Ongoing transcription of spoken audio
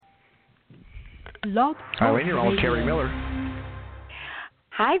Blog Hi, Talk you're on Radio. Carrie Miller.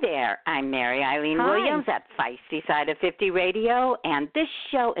 Hi there, I'm Mary Eileen Williams at Feisty Side of 50 Radio, and this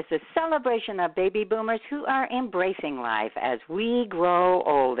show is a celebration of baby boomers who are embracing life as we grow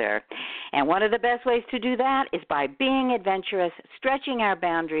older. And one of the best ways to do that is by being adventurous, stretching our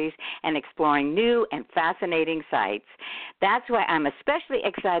boundaries, and exploring new and fascinating sights. That's why I'm especially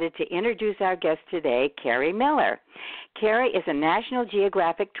excited to introduce our guest today, Carrie Miller. Carrie is a National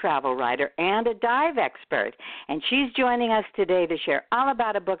Geographic travel writer and a dive expert, and she's joining us today to share all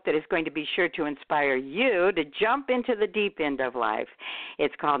about a book that is going to be sure to inspire you to jump into the deep end of life.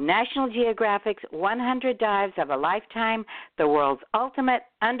 It's called National Geographic's 100 Dives of a Lifetime, the World's Ultimate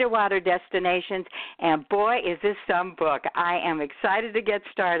Underwater Destinations, and boy, is this some book. I am excited to get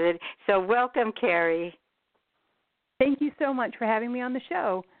started, so welcome, Carrie. Thank you so much for having me on the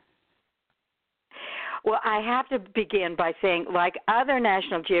show. Well, I have to begin by saying, like other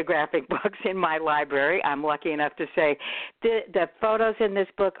National Geographic books in my library, I'm lucky enough to say, the photos in this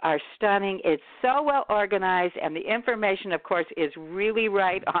book are stunning. It's so well organized, and the information, of course, is really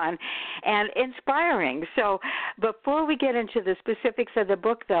right on and inspiring. So before we get into the specifics of the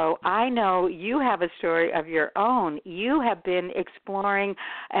book, though, I know you have a story of your own. You have been exploring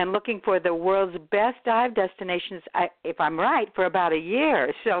and looking for the world's best dive destinations, if I'm right, for about a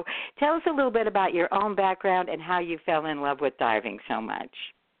year. So tell us a little bit about your own background and how you fell in love with diving so much.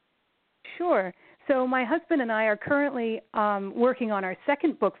 Sure. So my husband and I are currently working on our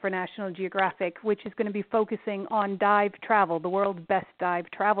second book for National Geographic, which is going to be focusing on dive travel, the world's best dive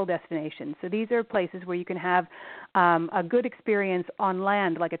travel destinations. So these are places where you can have a good experience on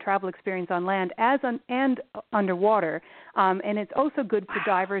land, like a travel experience on land and underwater. And it's also good for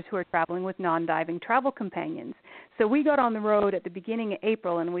divers who are traveling with non-diving travel companions. So we got on the road at the beginning of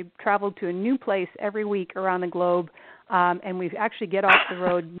April, and we traveled to a new place every week around the globe. And we actually get off the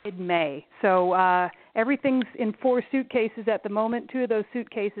road mid-May. So everything's in 4 suitcases at the moment. 2 of those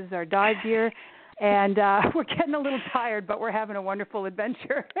suitcases are dive gear. And we're getting a little tired, but we're having a wonderful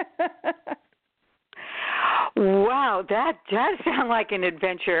adventure. Wow, that does sound like an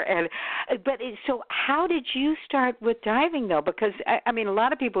adventure. So how did you start with diving, though? Because, I mean, a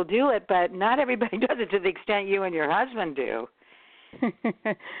lot of people do it, but not everybody does it to the extent you and your husband do.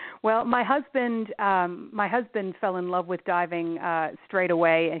 Well, my husband fell in love with diving straight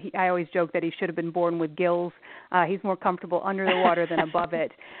away. And I always joke that he should have been born with gills. He's more comfortable under the water than above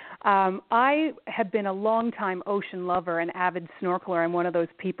it. I have been a long-time ocean lover and avid snorkeler. I'm one of those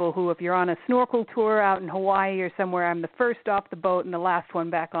people who, if you're on a snorkel tour out in Hawaii or somewhere, I'm the first off the boat and the last one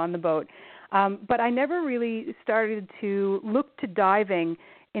back on the boat. But I never really started to look to diving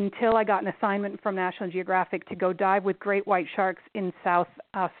until I got an assignment from National Geographic to go dive with great white sharks in South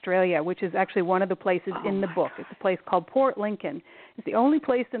Australia, which is actually one of the places in the book. It's a place called Port Lincoln. It's the only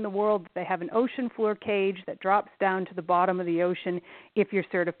place in the world that they have an ocean floor cage that drops down to the bottom of the ocean if you're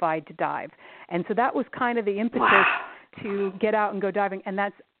certified to dive. And so that was kind of the impetus to get out and go diving, and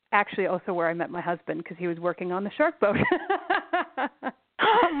that's actually also where I met my husband because he was working on the shark boat.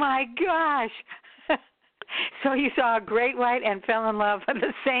 Oh, my gosh. So you saw a great white and fell in love on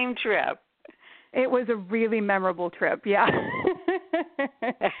the same trip. It was a really memorable trip, yeah.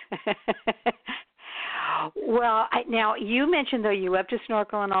 Well, now you mentioned, though, you love to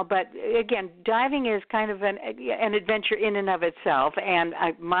snorkel and all, but again, diving is kind of an adventure in and of itself, and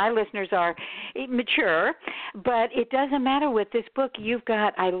my listeners are mature, but it doesn't matter with this book.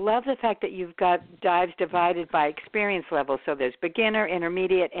 I love the fact that you've got dives divided by experience level, so there's beginner,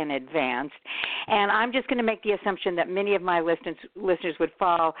 intermediate, and advanced, and I'm just going to make the assumption that many of my listeners would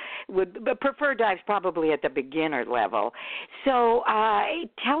prefer dives probably at the beginner level. So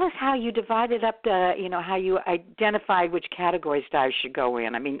tell us how you divided up how you identified which categories dives should go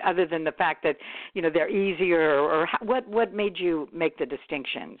in. I mean, other than the fact that, they're easier, or what made you make the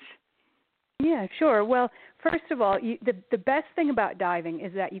distinctions? Yeah, sure. Well, first of all, the best thing about diving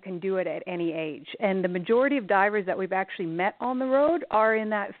is that you can do it at any age. And the majority of divers that we've actually met on the road are in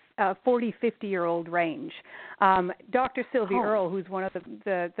that 40, 50-year-old range. Dr. Sylvie Earle, who's one of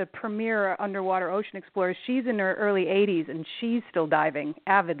the premier underwater ocean explorers, she's in her early 80s, and she's still diving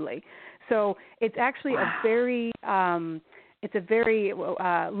avidly. So it's actually a very low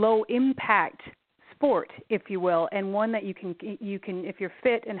impact sport, if you will, and one that you can if you're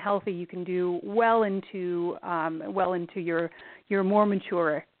fit and healthy, you can do well into your more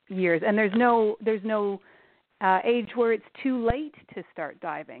mature years. And there's no age where it's too late to start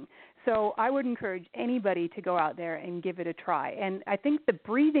diving. So I would encourage anybody to go out there and give it a try. And I think the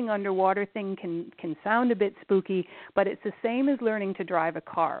breathing underwater thing can sound a bit spooky, but it's the same as learning to drive a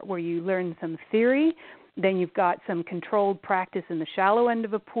car, where you learn some theory Then you've got some controlled practice in the shallow end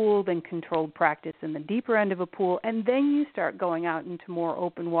of a pool, then controlled practice in the deeper end of a pool, and then you start going out into more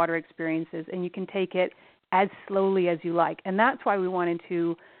open water experiences, and you can take it as slowly as you like. And that's why we wanted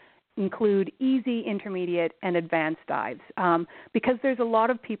to include easy, intermediate, and advanced dives, because there's a lot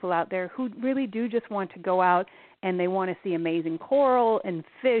of people out there who really do just want to go out and they want to see amazing coral and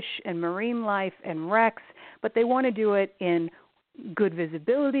fish and marine life and wrecks, but they want to do it in good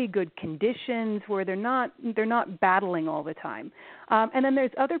visibility, good conditions, where they're not battling all the time. And then there's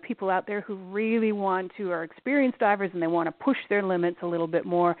other people out there who really are experienced divers and they want to push their limits a little bit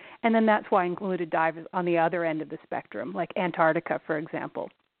more. And then that's why I included divers on the other end of the spectrum, like Antarctica, for example.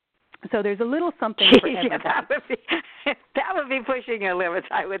 So there's a little something for everybody. Yeah, that would be pushing your limits,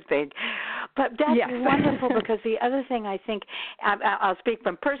 I would think. But that's wonderful, because the other thing I think, I'll speak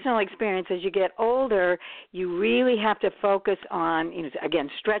from personal experience, as you get older, you really have to focus on, again,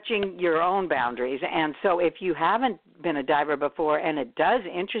 stretching your own boundaries. And so if you haven't been a diver before and it does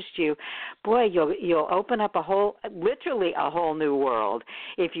interest you, boy, you'll open up literally a whole new world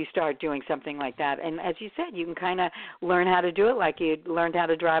if you start doing something like that. And as you said, you can kind of learn how to do it like you learned how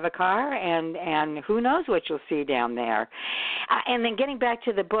to drive a car, and who knows what you'll see down there. And then getting back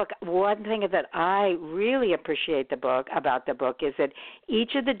to the book, one thing that I really appreciate about the book is that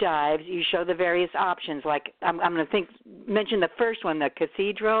each of the dives, you show the various options. Like I'm going to mention the first one, the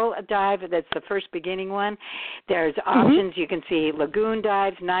cathedral dive. That's the first beginning one. There's options. You can see lagoon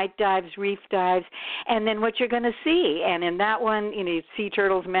dives, night dives, reef dives, and then what you're going to see. And in that one, sea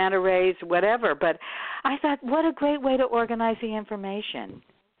turtles, manta rays, whatever. But I thought, what a great way to organize the information.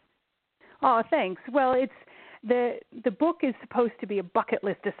 Oh, thanks. Well, the book is supposed to be a bucket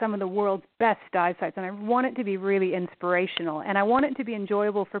list of some of the world's best dive sites, and I want it to be really inspirational, and I want it to be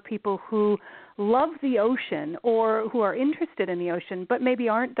enjoyable for people who love the ocean or who are interested in the ocean but maybe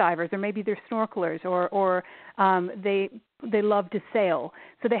aren't divers, or maybe they're snorkelers, or they love to sail.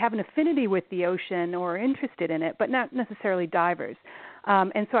 So they have an affinity with the ocean or are interested in it, but not necessarily divers.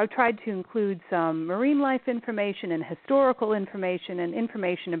 And so I've tried to include some marine life information and historical information and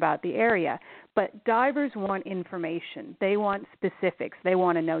information about the area. But divers want information. They want specifics. They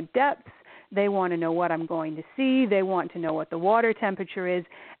want to know depths. They want to know what I'm going to see. They want to know what the water temperature is.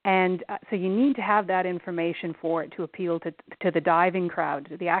 And so you need to have that information for it to appeal to the diving crowd,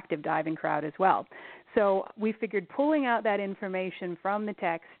 to the active diving crowd as well. So we figured pulling out that information from the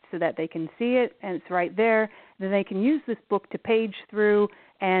text so that they can see it and it's right there, then they can use this book to page through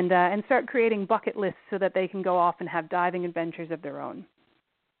and start creating bucket lists so that they can go off and have diving adventures of their own.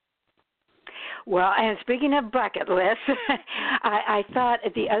 Well, and speaking of bucket lists, I thought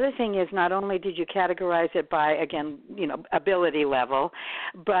the other thing is not only did you categorize it by, again, ability level,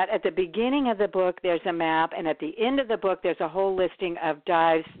 but at the beginning of the book there's a map, and at the end of the book there's a whole listing of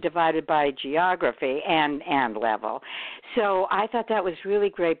dives divided by geography and level. So I thought that was really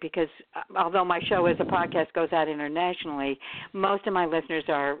great because although my show as a podcast goes out internationally, most of my listeners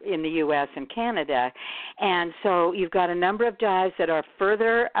are in the U.S. and Canada. And so you've got a number of dives that are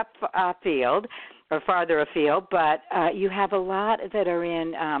further afield or farther afield, but you have a lot that are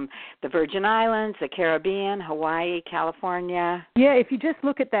in the Virgin Islands, the Caribbean, Hawaii, California. Yeah, if you just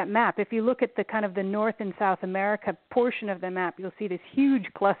look at that map, if you look at the kind of the North and South America portion of the map, you'll see this huge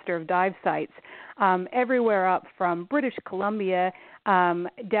cluster of dive sites everywhere up from British Columbia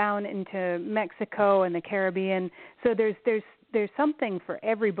down into Mexico and the Caribbean. So there's something for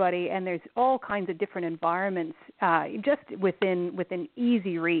everybody, and there's all kinds of different environments just within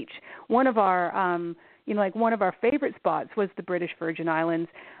easy reach. One of our one of our favorite spots was the British Virgin Islands.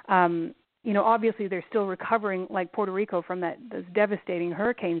 Obviously they're still recovering, like Puerto Rico, from those devastating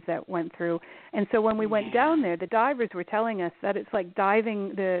hurricanes that went through. And so when we went down there, the divers were telling us that it's like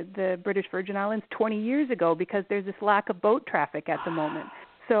diving the British Virgin Islands 20 years ago because there's this lack of boat traffic at the moment.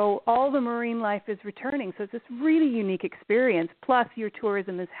 So all the marine life is returning. So it's this really unique experience. Plus your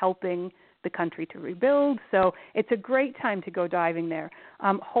tourism is helping the country to rebuild. So it's a great time to go diving there.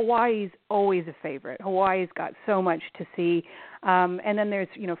 Hawaii's always a favorite. Hawaii's got so much to see. And then there's,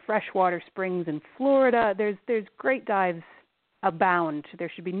 freshwater springs in Florida. There's great dives abound.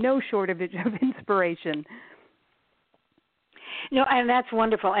 There should be no shortage of inspiration. No, and that's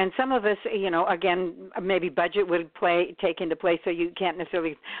wonderful. And some of us, again, maybe budget would take into play, so you can't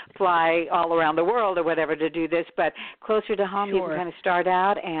necessarily fly all around the world or whatever to do this. But closer to home, you can kind of start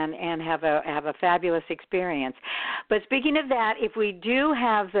out and have a fabulous experience. But speaking of that, if we do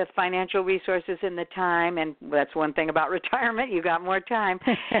have the financial resources and the time, and that's one thing about retirement, you got more time.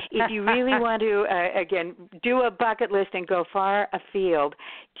 If you really want to, again, do a bucket list and go far afield,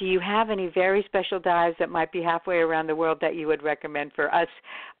 do you have any very special dives that might be halfway around the world that you would recommend for us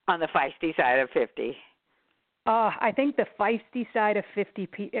on the feisty side of 50? I think the feisty side of 50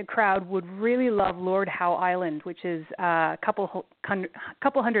 crowd would really love Lord Howe Island, which is a couple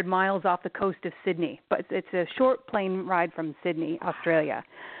hundred miles off the coast of Sydney. But it's a short plane ride from Sydney, Australia.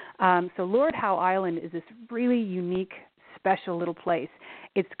 So Lord Howe Island is this really unique, special little place.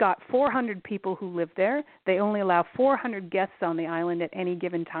 It's got 400 people who live there. They only allow 400 guests on the island at any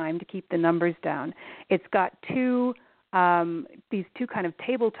given time to keep the numbers down. It's got these two kind of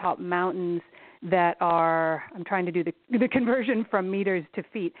tabletop mountains that are, I'm trying to do the conversion from meters to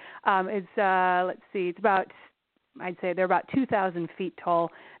feet. It's about, I'd say they're about 2,000 feet tall.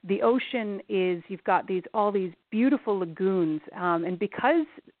 The ocean is, you've got all these beautiful lagoons, and because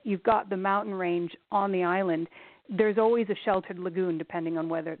you've got the mountain range on the island, there's always a sheltered lagoon depending on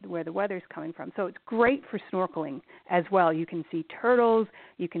where the weather's coming from. So it's great for snorkeling as well. You can see turtles,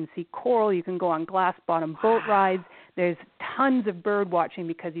 you can see coral, you can go on glass bottom boat rides. There's tons of bird watching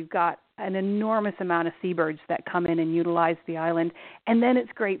because you've got an enormous amount of seabirds that come in and utilize the island. And then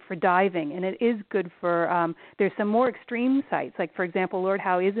it's great for diving, and it is good for, there's some more extreme sites. Like, for example, Lord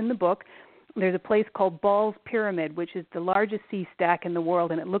Howe is in the book. There's a place called Ball's Pyramid, which is the largest sea stack in the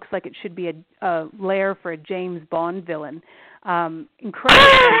world, and it looks like it should be a lair for a James Bond villain. Incredible.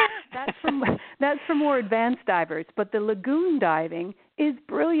 That's for more advanced divers. But the lagoon diving is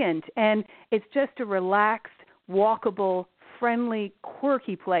brilliant, and it's just a relaxed, walkable, friendly,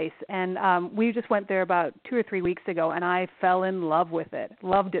 quirky place. And we just went there about 2 or 3 weeks ago, and I fell in love with it.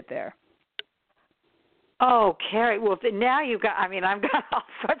 Loved it there. Oh, Carrie, well, now I've got all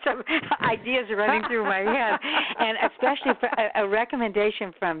sorts of ideas running through my head, and especially for a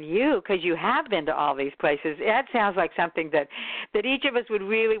recommendation from you, because you have been to all these places. That sounds like something that each of us would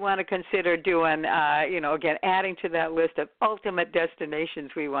really want to consider doing, again, adding to that list of ultimate destinations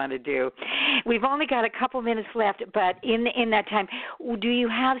we want to do. We've only got a couple minutes left, but in that time, do you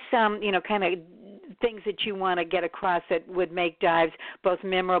have some, kind of things that you want to get across that would make dives both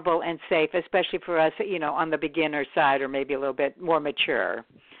memorable and safe, especially for us, on the beginner side or maybe a little bit more mature?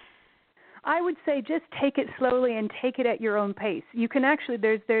 I would say just take it slowly and take it at your own pace. You can actually,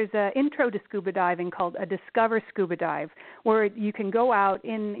 there's an intro to scuba diving called a Discover Scuba Dive, where you can go out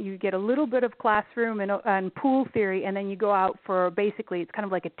you get a little bit of classroom and pool theory, and then you go out for basically, it's kind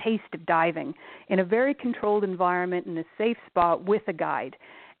of like a taste of diving in a very controlled environment in a safe spot with a guide.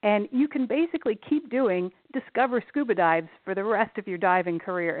 And you can basically keep doing Discover Scuba Dives for the rest of your diving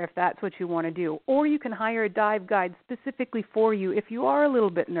career if that's what you want to do. Or you can hire a dive guide specifically for you if you are a little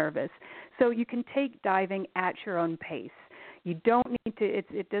bit nervous. So you can take diving at your own pace. You don't need to,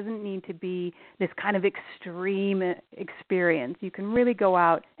 it doesn't need to be this kind of extreme experience. You can really go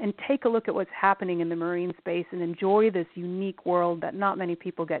out and take a look at what's happening in the marine space and enjoy this unique world that not many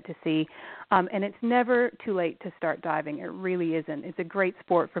people get to see. And it's never too late to start diving. It really isn't. It's a great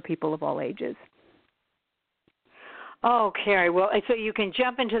sport for people of all ages. Oh, Carrie, well, so you can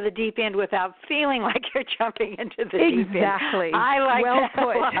jump into the deep end without feeling like you're jumping into the deep end. Exactly. I like well that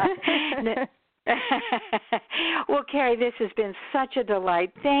put. Well, Carrie, this has been such a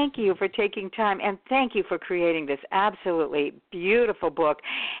delight. Thank you for taking time, and thank you for creating this absolutely beautiful book.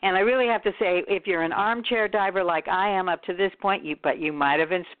 And I really have to say, if you're an armchair diver like I am up to this point, but you might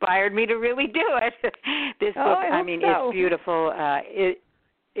have inspired me to really do it. This book, it's beautiful.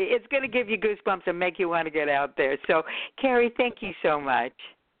 It's going to give you goosebumps and make you want to get out there. So, Carrie, thank you so much.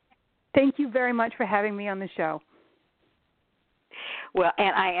 Thank you very much for having me on the show. Well,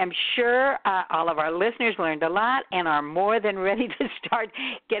 and I am sure all of our listeners learned a lot and are more than ready to start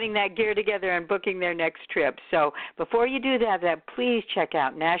getting that gear together and booking their next trip. So before you do that, please check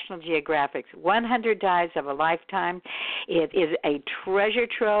out National Geographic's 100 Dives of a Lifetime. It is a treasure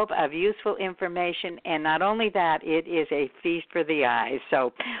trove of useful information, and not only that, it is a feast for the eyes.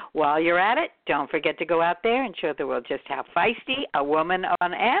 So while you're at it, don't forget to go out there and show the world just how feisty a woman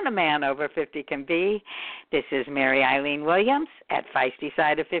and a man over 50 can be. This is Mary Eileen Williams at Feisty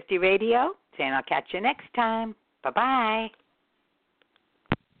Side of 50 Radio, saying I'll catch you next time. Bye-bye.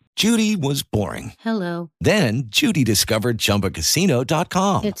 Judy was boring. Hello. Then Judy discovered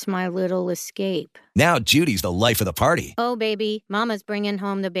ChumbaCasino.com. It's my little escape. Now Judy's the life of the party. Oh, baby, mama's bringing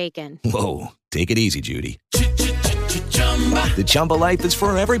home the bacon. Whoa, take it easy, Judy. The Chumba life is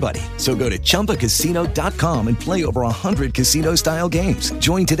for everybody. So go to ChumbaCasino.com and play over 100 casino-style games.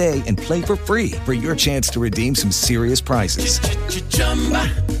 Join today and play for free for your chance to redeem some serious prizes.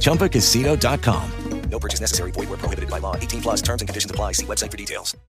 ChumbaCasino.com. No purchase necessary. Void where prohibited by law. 18+ terms and conditions apply. See website for details.